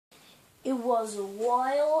It was a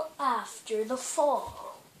while after the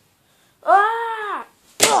fall. Ah!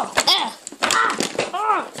 Ugh! Ah!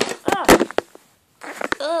 Ah! Ah!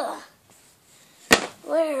 Ugh!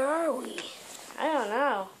 Where are we? I don't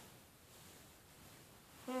know.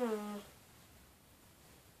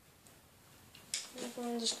 We're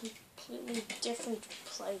going to this completely different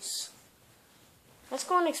place. Let's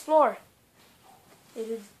go and explore. It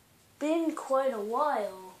had been quite a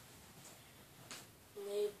while.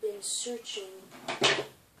 They've been searching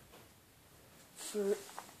for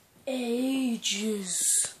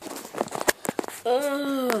ages.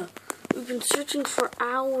 We've been searching for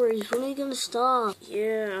hours. When are you gonna stop?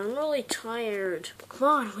 Yeah, I'm really tired. Come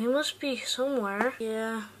on, we must be somewhere.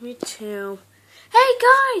 Yeah, me too. Hey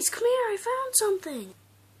guys, come here, I found something.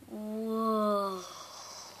 Whoa.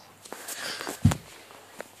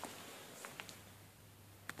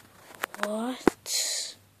 What?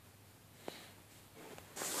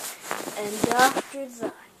 And after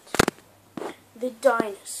that, the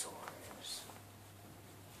dinosaurs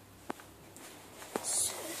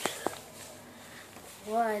said,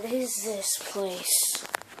 what is this place?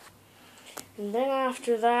 And then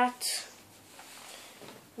after that,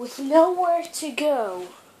 with nowhere to go,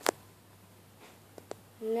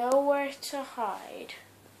 nowhere to hide,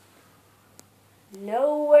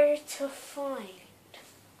 nowhere to find,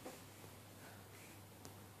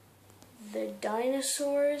 the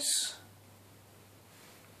dinosaurs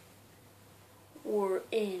were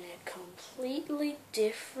in a completely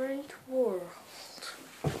different world.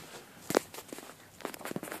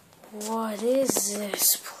 What is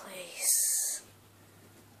this place?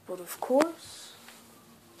 But of course,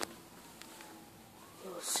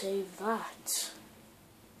 we'll save that.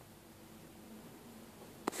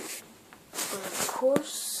 But of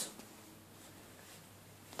course,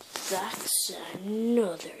 that's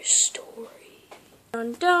another story.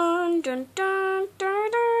 Dun dun dun dun dun.